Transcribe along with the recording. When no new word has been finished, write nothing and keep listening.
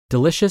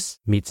Delicious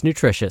meets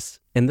nutritious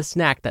in the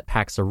snack that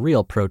packs a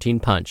real protein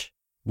punch.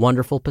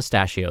 Wonderful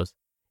Pistachios.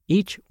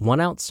 Each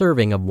 1-ounce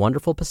serving of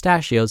Wonderful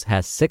Pistachios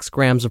has 6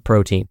 grams of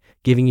protein,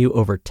 giving you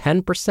over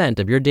 10%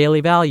 of your daily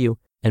value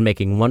and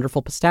making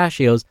Wonderful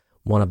Pistachios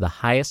one of the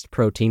highest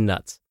protein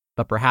nuts.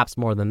 But perhaps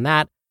more than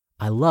that,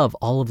 I love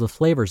all of the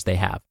flavors they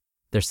have.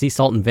 Their sea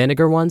salt and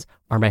vinegar ones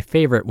are my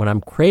favorite when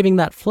I'm craving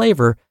that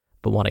flavor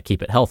but want to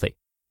keep it healthy.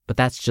 But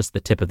that's just the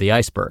tip of the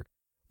iceberg.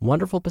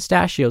 Wonderful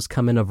Pistachios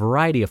come in a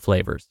variety of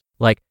flavors,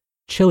 like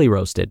chili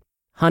roasted,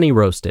 honey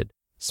roasted,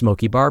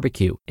 smoky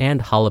barbecue,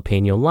 and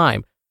jalapeno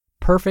lime,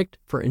 perfect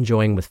for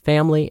enjoying with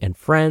family and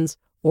friends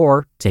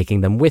or taking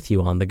them with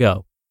you on the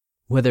go.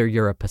 Whether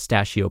you're a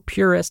pistachio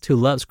purist who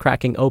loves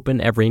cracking open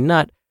every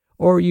nut,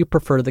 or you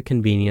prefer the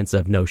convenience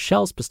of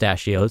no-shells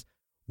pistachios,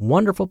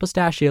 Wonderful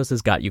Pistachios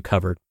has got you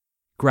covered.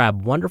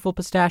 Grab Wonderful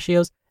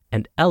Pistachios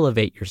and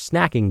elevate your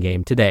snacking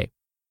game today.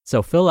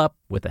 So fill up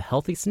with a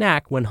healthy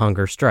snack when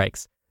hunger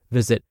strikes.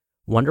 Visit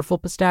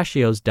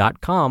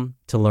wonderfulpistachios.com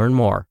to learn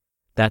more.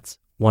 That's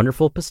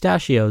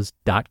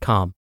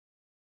wonderfulpistachios.com.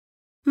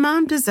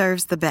 Mom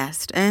deserves the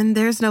best, and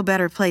there's no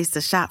better place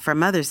to shop for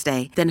Mother's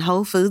Day than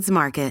Whole Foods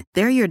Market.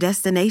 They're your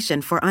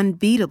destination for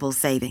unbeatable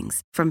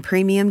savings, from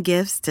premium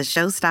gifts to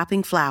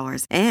show-stopping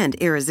flowers and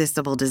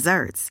irresistible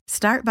desserts.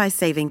 Start by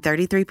saving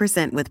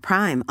 33% with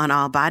Prime on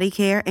all body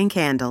care and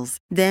candles.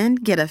 Then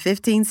get a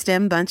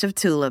 15-stem bunch of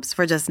tulips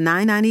for just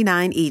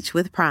 $9.99 each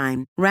with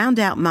Prime. Round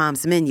out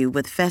Mom's menu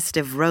with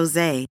festive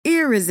rosé,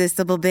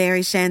 irresistible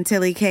berry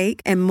chantilly cake,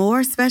 and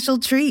more special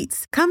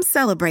treats. Come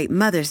celebrate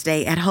Mother's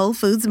Day at Whole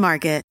Foods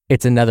Market.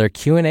 It's another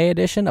Q&A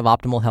edition of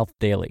Optimal Health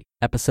Daily,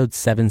 episode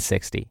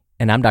 760,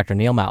 and I'm Dr.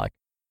 Neil Malik.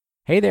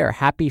 Hey there,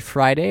 happy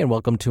Friday, and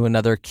welcome to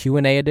another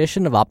Q&A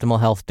edition of Optimal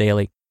Health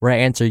Daily, where I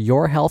answer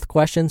your health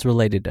questions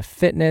related to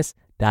fitness,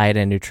 diet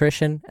and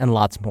nutrition, and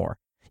lots more.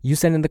 You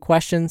send in the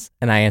questions,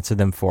 and I answer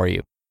them for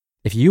you.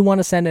 If you want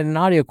to send in an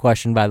audio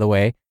question, by the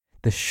way,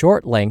 the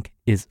short link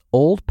is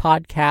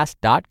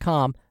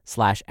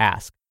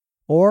oldpodcast.com/ask,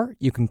 or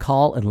you can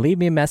call and leave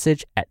me a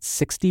message at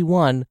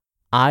 61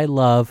 I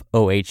love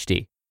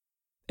OHD.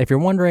 If you're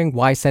wondering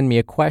why send me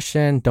a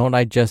question, don't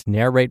I just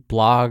narrate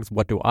blogs?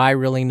 What do I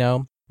really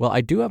know? Well,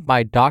 I do have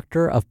my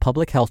Doctor of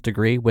Public Health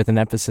degree with an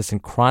emphasis in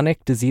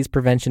chronic disease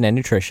prevention and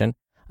nutrition.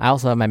 I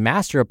also have my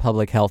Master of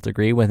Public Health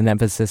degree with an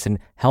emphasis in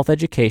health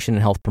education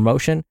and health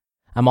promotion.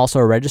 I'm also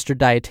a registered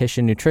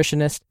dietitian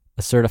nutritionist,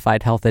 a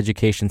certified health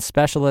education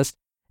specialist,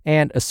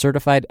 and a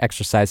certified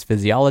exercise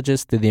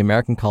physiologist through the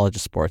American College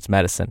of Sports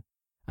Medicine.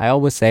 I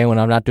always say when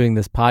I'm not doing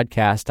this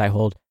podcast, I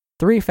hold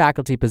 3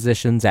 faculty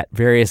positions at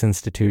various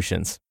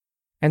institutions.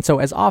 And so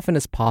as often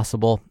as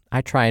possible,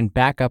 I try and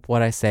back up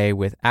what I say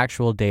with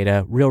actual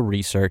data, real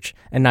research,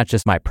 and not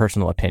just my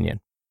personal opinion.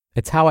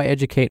 It's how I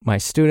educate my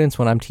students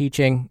when I'm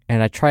teaching,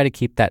 and I try to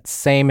keep that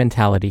same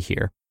mentality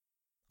here.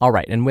 All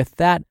right, and with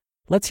that,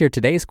 let's hear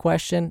today's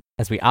question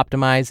as we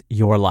optimize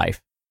your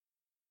life.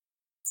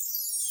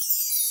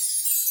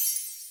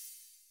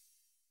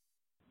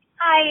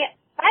 Hi,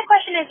 my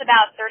question is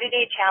about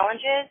 30-day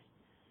challenges.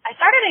 I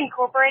started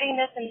incorporating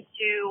this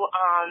into,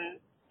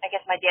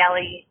 my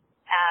daily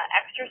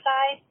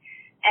exercise,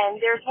 and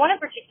there's one in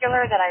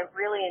particular that I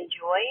really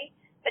enjoy.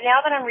 But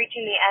now that I'm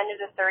reaching the end of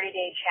the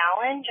 30-day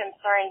challenge, I'm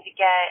starting to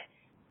get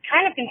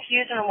kind of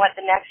confused on what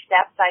the next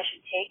steps I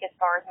should take as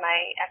far as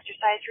my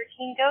exercise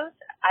routine goes.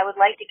 I would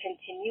like to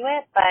continue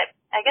it, but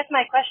I guess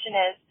my question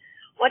is,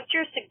 what's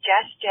your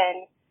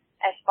suggestion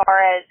as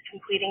far as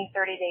completing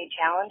 30-day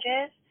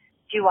challenges?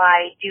 Do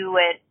I do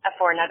it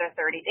for another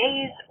 30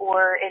 days,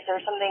 or is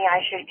there something I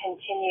should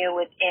continue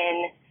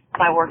within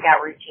my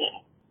workout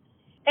routine?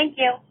 Thank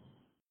you.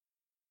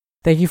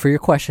 Thank you for your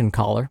question,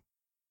 caller.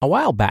 A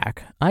while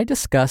back, I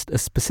discussed a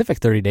specific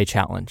 30-day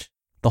challenge,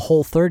 the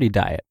Whole30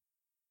 diet.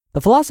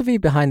 The philosophy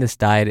behind this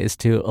diet is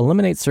to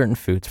eliminate certain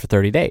foods for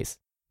 30 days.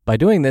 By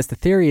doing this, the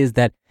theory is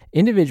that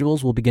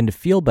individuals will begin to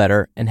feel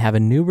better and have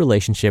a new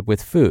relationship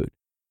with food.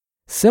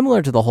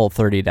 Similar to the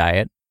Whole30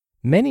 diet,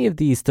 many of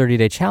these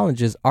 30-day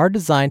challenges are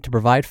designed to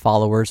provide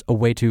followers a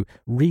way to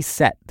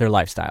reset their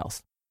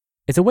lifestyles.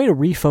 It's a way to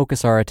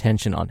refocus our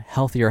attention on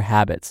healthier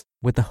habits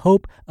with the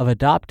hope of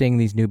adopting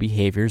these new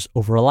behaviors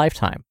over a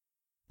lifetime.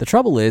 The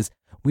trouble is,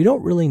 we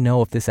don't really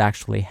know if this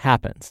actually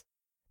happens.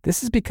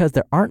 This is because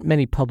there aren't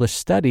many published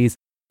studies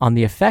on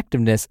the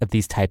effectiveness of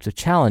these types of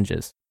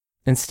challenges.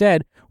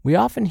 Instead, we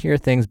often hear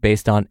things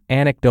based on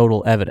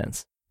anecdotal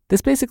evidence.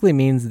 This basically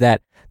means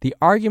that the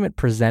argument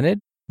presented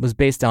was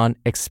based on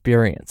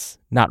experience,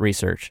 not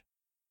research.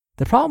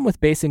 The problem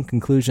with basing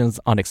conclusions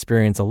on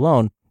experience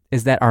alone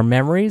is that our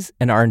memories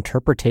and our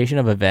interpretation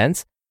of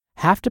events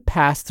have to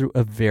pass through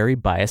a very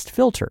biased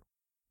filter,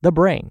 the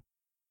brain.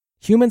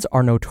 Humans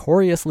are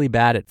notoriously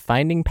bad at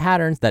finding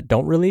patterns that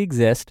don't really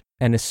exist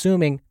and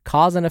assuming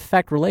cause and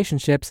effect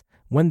relationships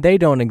when they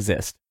don't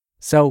exist.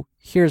 So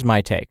here's my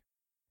take.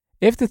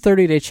 If the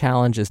 30-day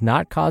challenge is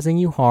not causing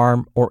you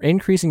harm or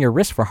increasing your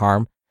risk for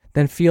harm,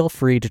 then feel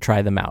free to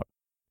try them out.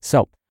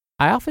 So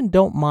I often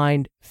don't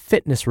mind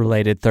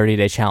fitness-related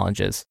 30-day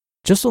challenges,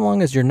 just so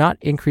long as you're not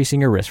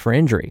increasing your risk for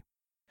injury.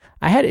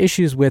 I had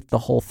issues with the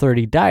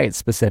Whole30 diet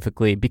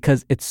specifically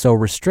because it's so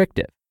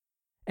restrictive.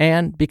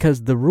 And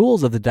because the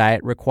rules of the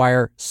diet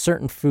require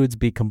certain foods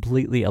be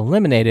completely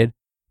eliminated,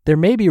 there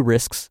may be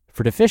risks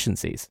for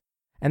deficiencies.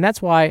 And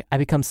that's why I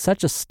become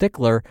such a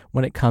stickler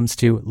when it comes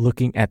to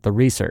looking at the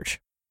research.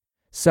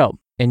 So,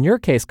 in your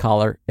case,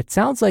 caller, it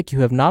sounds like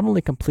you have not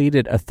only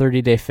completed a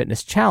 30-day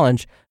fitness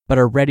challenge, but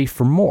are ready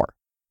for more.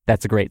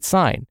 That's a great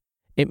sign.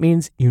 It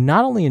means you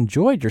not only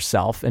enjoyed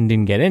yourself and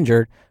didn't get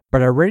injured,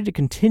 but are ready to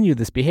continue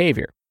this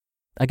behavior.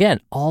 Again,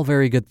 all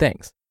very good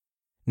things.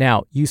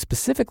 Now, you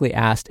specifically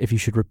asked if you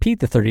should repeat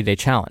the 30-day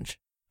challenge.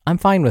 I'm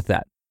fine with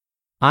that.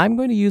 I'm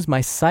going to use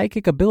my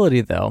psychic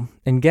ability, though,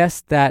 and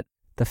guess that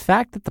the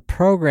fact that the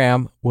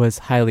program was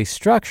highly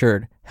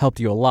structured helped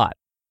you a lot.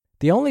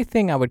 The only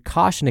thing I would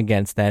caution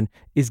against then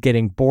is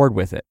getting bored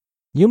with it.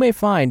 You may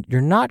find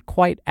you're not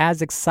quite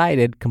as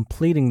excited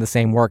completing the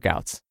same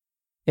workouts.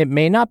 It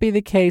may not be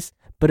the case,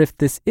 but if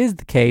this is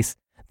the case,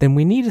 then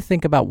we need to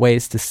think about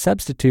ways to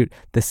substitute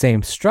the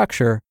same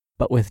structure,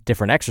 but with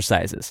different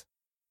exercises.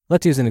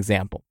 Let's use an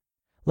example.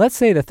 Let's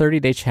say the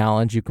 30-day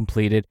challenge you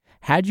completed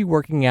had you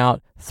working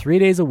out 3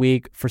 days a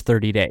week for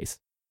 30 days.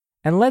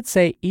 And let's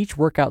say each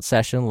workout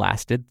session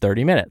lasted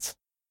 30 minutes.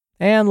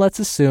 And let's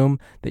assume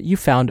that you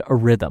found a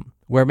rhythm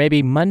where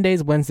maybe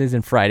Mondays, Wednesdays,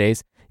 and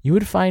Fridays, you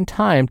would find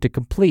time to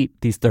complete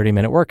these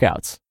 30-minute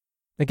workouts.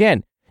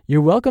 Again,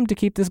 you're welcome to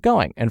keep this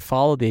going and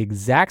follow the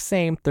exact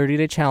same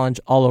 30-day challenge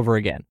all over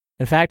again.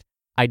 In fact,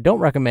 I don't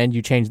recommend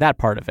you change that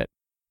part of it.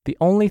 The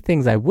only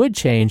things I would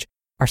change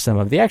are some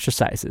of the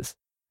exercises.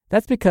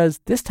 That's because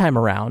this time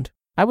around,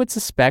 I would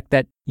suspect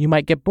that you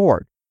might get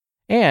bored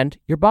and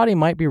your body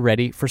might be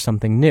ready for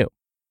something new.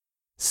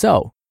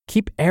 So,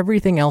 keep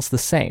everything else the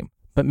same,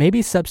 but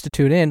maybe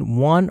substitute in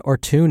 1 or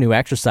 2 new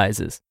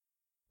exercises.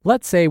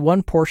 Let's say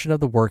one portion of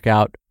the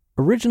workout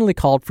originally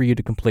called for you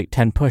to complete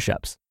 10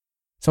 push-ups.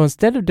 So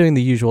instead of doing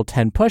the usual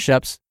 10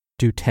 push-ups,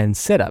 do 10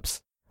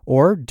 sit-ups,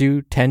 or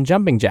do 10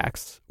 jumping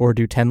jacks, or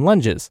do 10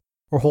 lunges,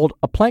 or hold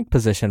a plank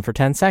position for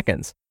 10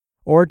 seconds,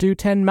 or do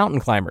 10 mountain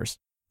climbers.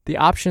 The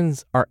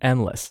options are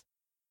endless.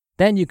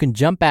 Then you can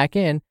jump back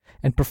in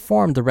and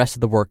perform the rest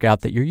of the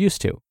workout that you're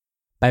used to.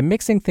 By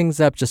mixing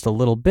things up just a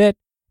little bit,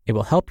 it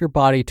will help your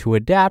body to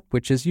adapt,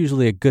 which is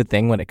usually a good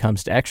thing when it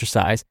comes to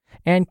exercise,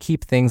 and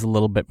keep things a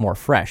little bit more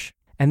fresh.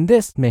 And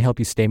this may help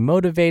you stay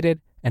motivated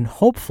and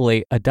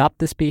hopefully adopt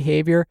this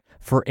behavior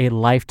for a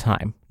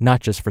lifetime, not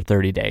just for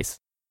 30 days.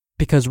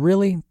 Because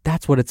really,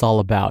 that's what it's all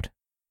about.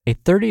 A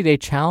 30-day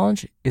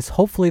challenge is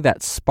hopefully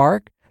that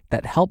spark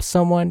that helps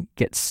someone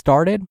get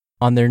started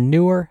on their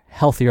newer,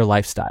 healthier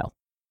lifestyle.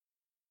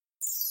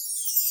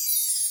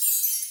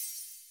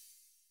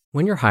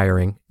 When you're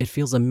hiring, it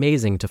feels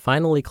amazing to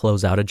finally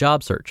close out a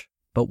job search.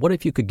 But what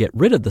if you could get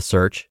rid of the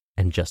search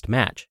and just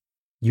match?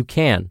 You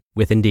can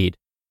with Indeed.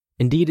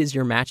 Indeed is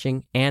your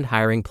matching and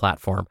hiring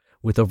platform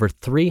with over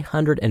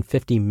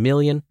 350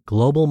 million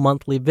global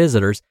monthly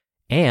visitors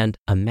and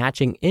a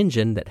matching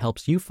engine that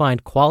helps you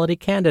find quality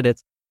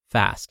candidates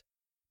fast.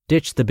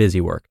 Ditch the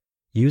busy work.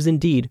 Use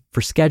Indeed for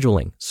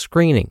scheduling,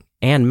 screening,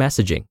 and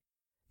messaging.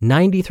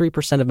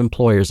 93% of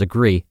employers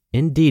agree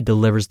Indeed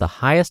delivers the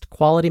highest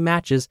quality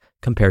matches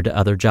compared to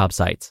other job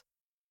sites.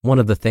 One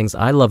of the things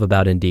I love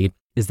about Indeed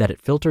is that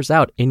it filters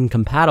out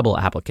incompatible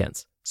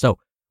applicants. So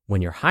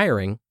when you're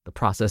hiring, the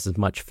process is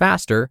much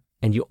faster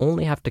and you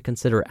only have to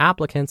consider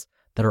applicants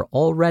that are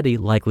already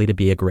likely to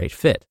be a great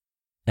fit.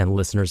 And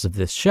listeners of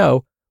this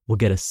show will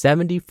get a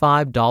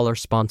 $75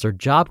 sponsored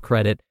job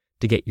credit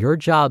to get your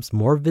jobs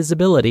more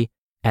visibility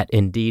at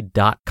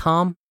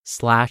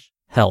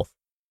Indeed.com/health.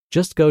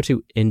 Just go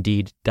to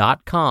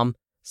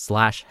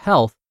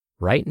Indeed.com/health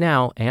right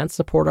now and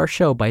support our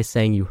show by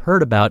saying you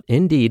heard about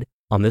Indeed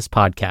on this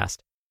podcast.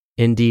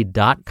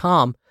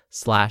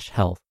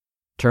 Indeed.com/health.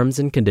 Terms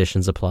and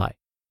conditions apply.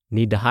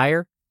 Need to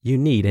hire? You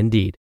need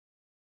Indeed.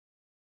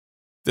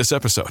 This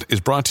episode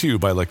is brought to you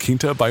by La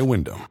Quinta by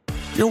Wyndham.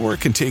 Your work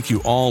can take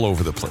you all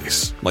over the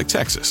place, like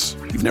Texas.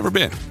 You've never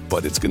been,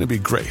 but it's going to be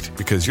great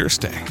because you're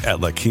staying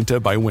at La Quinta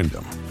by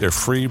Wyndham. Their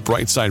free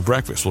Bright Side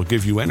breakfast will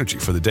give you energy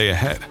for the day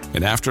ahead.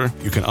 And after,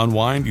 you can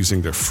unwind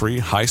using their free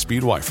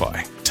high-speed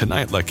Wi-Fi.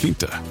 Tonight, La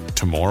Quinta.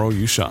 Tomorrow,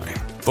 you shine.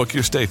 Book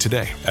your stay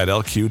today at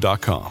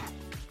LQ.com.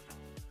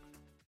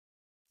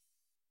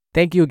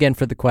 Thank you again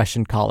for the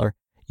question, caller.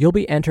 You'll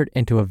be entered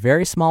into a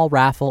very small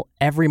raffle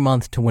every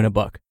month to win a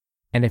book.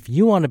 And if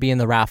you want to be in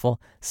the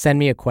raffle, send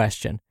me a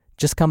question.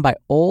 Just come by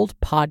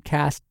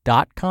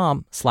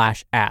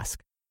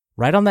oldpodcast.com/ask.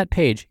 Right on that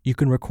page, you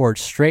can record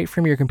straight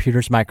from your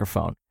computer's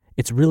microphone.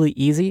 It's really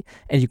easy,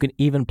 and you can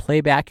even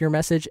play back your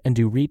message and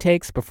do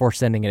retakes before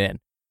sending it in.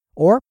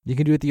 Or you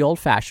can do it the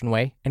old-fashioned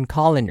way and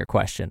call in your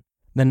question.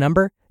 The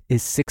number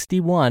is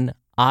 61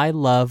 I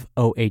love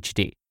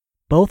OHD.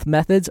 Both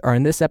methods are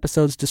in this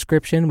episode's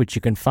description, which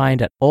you can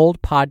find at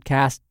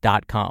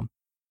oldpodcast.com.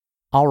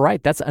 All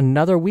right, that's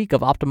another week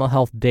of Optimal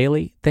Health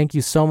Daily. Thank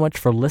you so much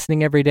for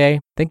listening every day.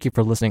 Thank you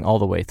for listening all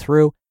the way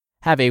through.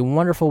 Have a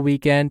wonderful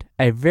weekend.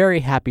 A very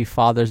happy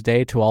Father's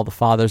Day to all the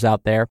fathers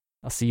out there.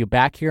 I'll see you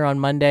back here on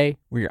Monday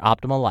where your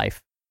optimal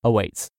life awaits.